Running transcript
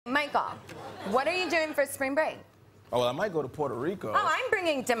Michael, what are you doing for spring break? Oh, well, I might go to Puerto Rico. Oh, I'm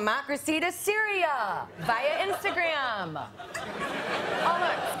bringing democracy to Syria via Instagram. Oh,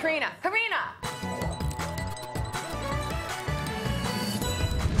 look, it's Karina. Karina!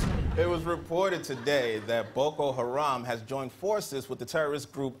 It was reported today that Boko Haram has joined forces with the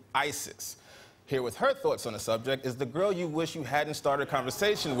terrorist group ISIS. Here with her thoughts on the subject is the girl you wish you hadn't started a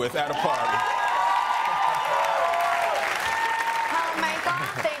conversation with at a party. Hello,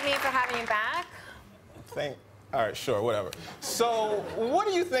 Michael. Thank me for having you back. All right, sure, whatever. So, what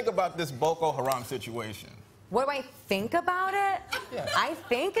do you think about this Boko Haram situation? What do I think about it? Yeah. I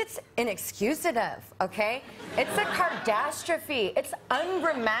think it's inexcusative, okay? It's a catastrophe. It's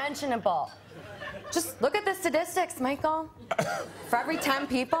unimaginable. Just look at the statistics, Michael. For every 10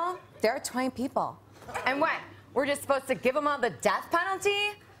 people, there are 20 people. And what? We're just supposed to give them all the death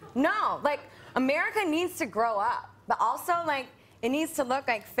penalty? No, like, America needs to grow up. But also, like, it needs to look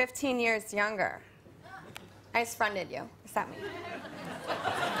like 15 years younger. I just friended you. Is that me?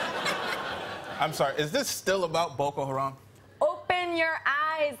 I'm sorry, is this still about Boko Haram? Open your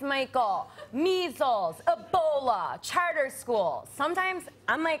eyes, Michael. Measles, Ebola, charter school. Sometimes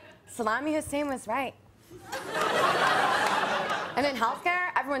I'm like, Saddam Hussein was right. And in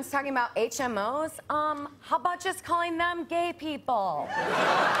healthcare, everyone's talking about HMOs. How about just calling them gay people?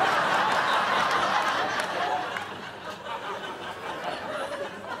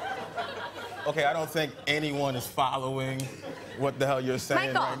 Okay, I don't think anyone is following what the hell you're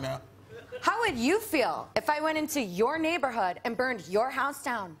saying Michael, right now. How would you feel if I went into your neighborhood and burned your house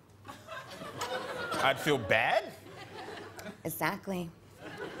down? I'd feel bad? Exactly.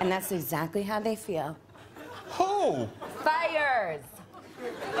 And that's exactly how they feel. Who? Fires.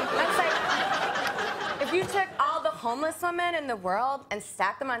 That's like, if you took all the homeless women in the world and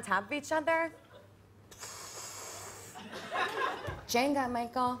stacked them on top of each other. Jenga,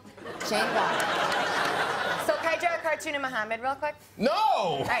 Michael. Jenga. So can I draw a cartoon of Muhammad real quick? No!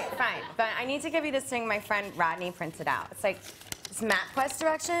 All right, fine. But I need to give you this thing my friend Rodney printed out. It's like, it's MapQuest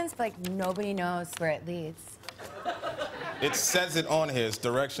directions, but like nobody knows where it leads. It says it on here. It's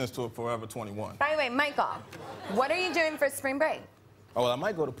directions to a Forever 21. By the way, Michael, what are you doing for spring break? Oh, well, I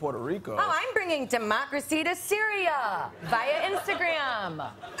might go to Puerto Rico. Oh, I'm bringing democracy to Syria via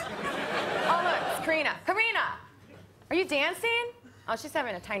Instagram. Oh, look, it's Karina. Karina, are you dancing? Oh, she's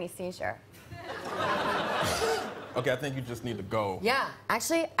having a tiny seizure. Okay, I think you just need to go. Yeah,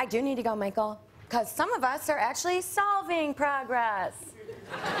 actually, I do need to go, Michael, because some of us are actually solving progress.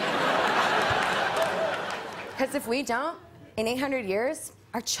 Because if we don't, in 800 years,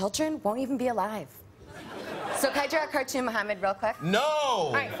 our children won't even be alive. So can I draw a cartoon Muhammad real quick? No!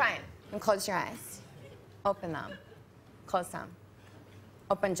 All right, fine. And close your eyes. Open them. Close them.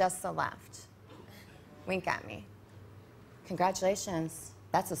 Open just the left. Wink at me. Congratulations.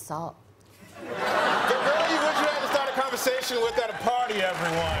 That's assault. The girl you wish you had to start a conversation with at a party,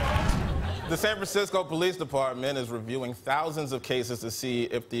 everyone. The San Francisco Police Department is reviewing thousands of cases to see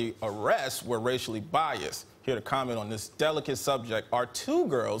if the arrests were racially biased. Here to comment on this delicate subject are two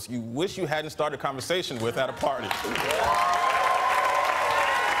girls you wish you hadn't started a conversation with at a party.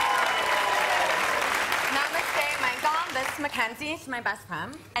 Namaste, Michael. This is Mackenzie. She's my best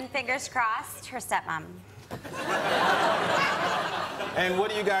friend. And fingers crossed, her stepmom. And what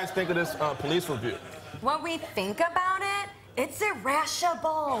do you guys think of this police review? What we think about it, it's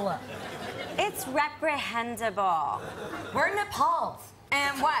irrational. It's reprehensible. We're in Nepal.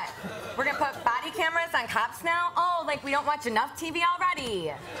 And what? We're gonna put body cameras on cops now? Oh, like we don't watch enough TV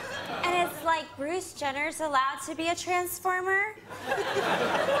already. And it's like Bruce Jenner's allowed to be a transformer?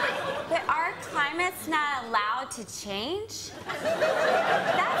 But our climate's not allowed to change?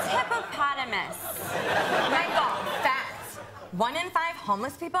 That's hippopotamus. Michael, facts. 1 in 5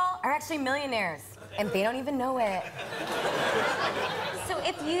 homeless people are actually millionaires, and they don't even know it. So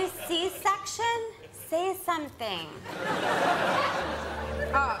if you see section, say something.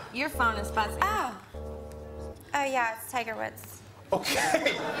 Oh, your phone is buzzing. Oh yeah, it's Tiger Woods.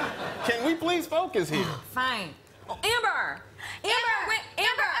 Okay. Can we please focus here? Fine. Oh, Amber! Amber, wait,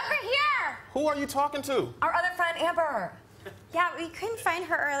 Amber! Over here! Who are you talking to? Our other friend, Amber. Yeah, we couldn't find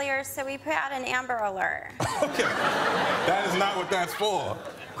her earlier, so we put out an Amber Alert. Okay. That is not what that's for.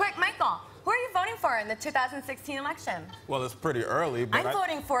 Quick, Michael, who are you voting for in the 2016 election? Well, it's pretty early, but I'm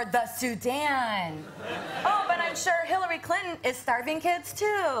voting for the Sudan. Oh, but I'm sure Hillary Clinton is starving kids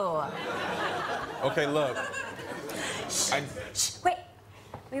too. Okay, look. Wait,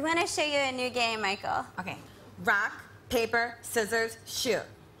 we want to show you a new game, Michael. Okay, rock, paper, scissors, shoot.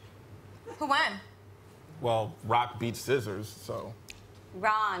 Who won? Well, rock beats scissors, so.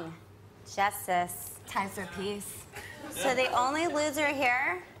 Wrong. Justice. Time for peace. So the only loser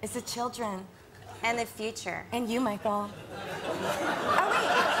here It's the children. and the future. And you, Michael. Oh, wait.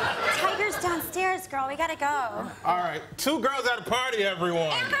 Tiger's downstairs, girl. We gotta go. All right, 2 girls at a party,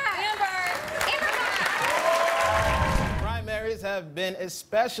 everyone. Amber! Primaries have been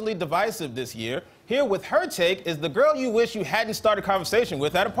especially divisive this year. Here with her take is the girl you wish you hadn't started a conversation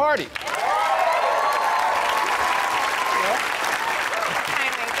with at a party. Hi,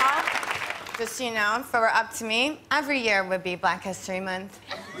 Michael. Just so you know, if it were up to me, every year would be Black History Month.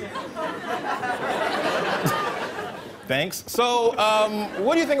 Thanks. So,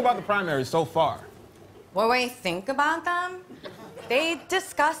 what do you think about the primaries so far? What do I think about them? They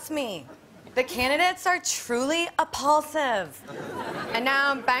disgust me. The candidates are truly repulsive. And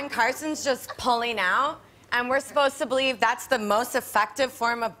now Ben Carson's just pulling out, and we're supposed to believe that's the most effective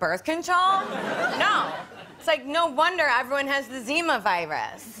form of birth control? No. It's like, no wonder everyone has the Zima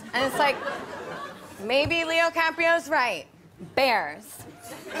virus. And it's like, maybe Leo Caprio's right. Bears.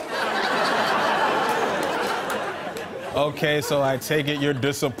 Okay, so I take it you're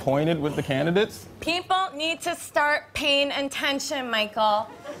disappointed with the candidates? People need to start paying attention, Michael.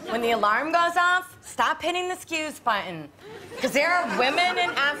 When the alarm goes off, stop hitting the excuse button. Because there are women in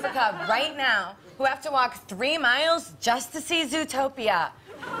Africa right now who have to walk 3 miles just to see Zootopia.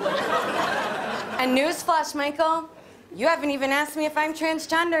 And newsflash, Michael, you haven't even asked me if I'm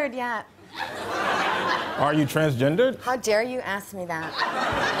transgendered yet. Are you transgendered? How dare you ask me that?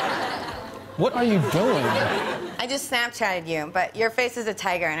 What are you doing? I just Snapchatted you, but your face is a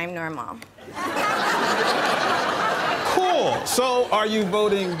tiger and I'm normal. Cool. So, are you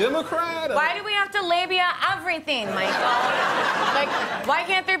voting Democrat? Why do we have to labia everything, Michael? Like, why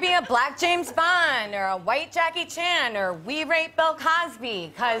can't there be a black James Bond or a white Jackie Chan or we rape Bill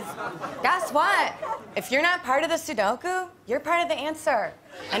Cosby? Because guess what? If you're not part of the Sudoku, you're part of the answer.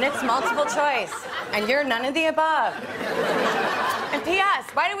 And it's multiple choice. And you're none of the above. And P.S.,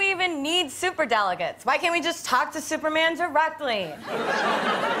 why do we even need superdelegates? Why can't we just talk to Superman directly?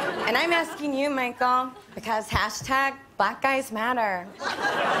 And I'm asking you, Michael, because hashtag Black Guys Matter.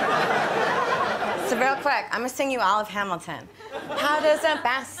 So real quick, I'm gonna sing you all of Hamilton. How does a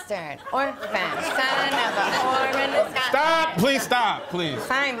bastard, orphan, son of a whore... Stop! Please stop, please.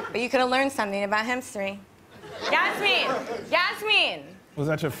 Fine, but you could have learned something about history. Yasmin! Was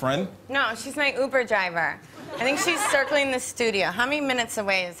that your friend? No, she's my Uber driver. I think she's circling the studio. How many minutes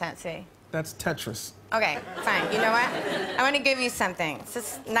away is that, see? That's Tetris. Okay, fine. You know what? I want to give you something. It's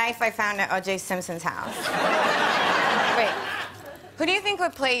this knife I found at O.J. Simpson's house. Wait, who do you think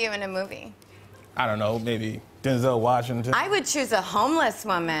would play you in a movie? I don't know, maybe Denzel Washington. I would choose a homeless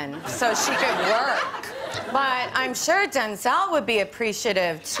woman so she could work. But I'm sure Denzel would be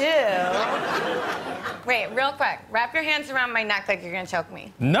appreciative, too. Wait, real quick. Wrap your hands around my neck like you're gonna choke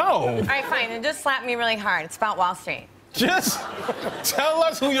me. No! All right, fine. Then just slap me really hard. It's about Wall Street. Just tell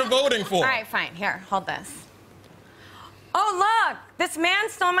us who you're voting for. All right, fine. Here, hold this. Oh, look! This man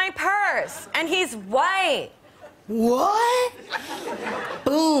stole my purse, and he's white. What?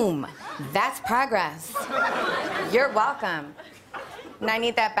 Boom. That's progress. You're welcome. And I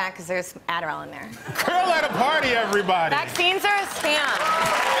need that back because there's Adderall in there. Girl at a party, everybody. Vaccines are a scam.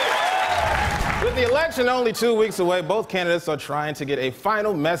 With the election only 2 weeks away, both candidates are trying to get a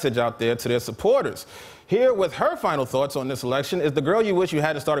final message out there to their supporters. Here with her final thoughts on this election is the girl you wish you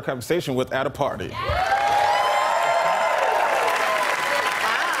had to start a conversation with at a party. Wow.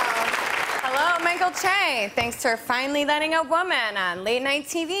 Hello, Michael Che. Thanks for finally letting a woman on late night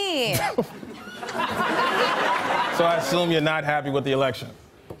TV. So I assume you're not happy with the election.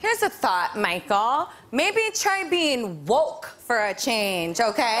 Here's a thought, Michael. Maybe try being woke for a change,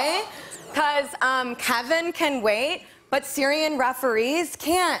 okay? Because Kevin can wait, but Syrian referees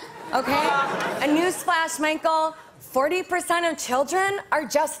can't, okay? A newsflash, Michael, 40% of children are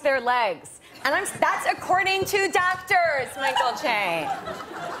just their legs. And that's according to doctors, Michael Che.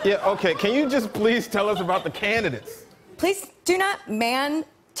 Yeah, okay. Can you just please tell us about the candidates? Please do not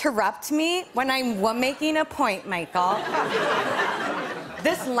interrupt me when I'm making a point, Michael.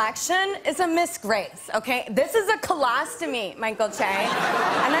 This election is a disgrace, okay? This is a colostomy, Michael Che.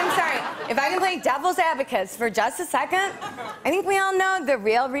 And I'm sorry, if I can play devil's advocate for just a second, I think we all know the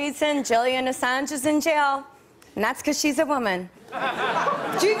real reason Julian Assange is in jail, and that's because she's a woman.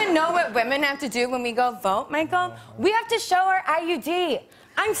 Do you even know what women have to do when we go vote, Michael? We have to show our IUD.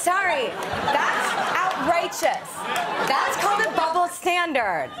 I'm sorry, that's outrageous. That's called a double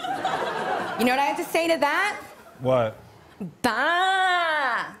standard. You know what I have to say to that? What?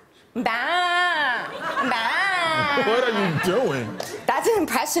 Bah! Bah! Bah! What are you doing? That's an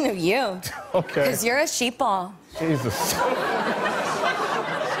impression of you. Okay. Because you're a sheeple. Jesus.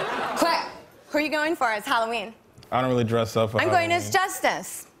 Quick, Who are you going for? It's Halloween. I don't really dress up for I'm Halloween. going as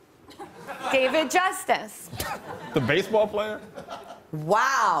Justice. David Justice. The baseball player?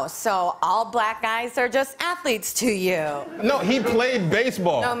 Wow, so all black guys are just athletes to you. No, he played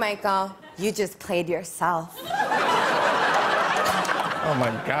baseball. No, Michael, you just played yourself. Oh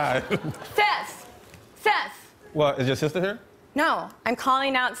my God. Sis. What, is your sister here? No, I'm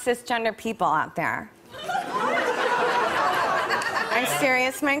calling out cisgender people out there. I'm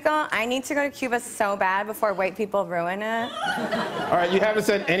serious, Michael. I need to go to Cuba so bad before white people ruin it. All right, you haven't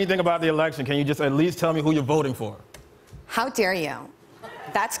said anything about the election. Can you just at least tell me who you're voting for? How dare you?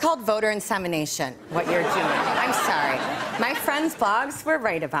 That's called voter insemination, what you're doing. I'm sorry. My friends' blogs were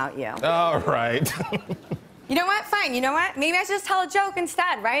right about you. All right. You know what? Fine. You know what? Maybe I should just tell a joke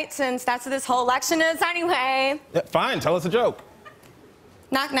instead, right? Since that's what this whole election is anyway. Yeah, fine, tell us a joke.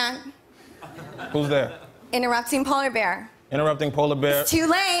 Knock, knock. Who's there? Interrupting polar bear. Interrupting polar bear. It's too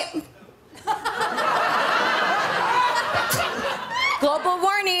late. Global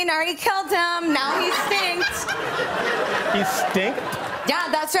warning, already killed him. Now he stinked. He stink? Yeah,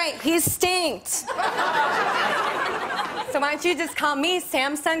 that's right. He stinked. So why don't you just call me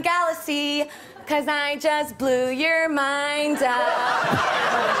Samsung Galaxy? Cause I just blew your mind up.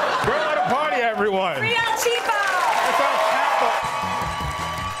 We're at a party, everyone. Real cheap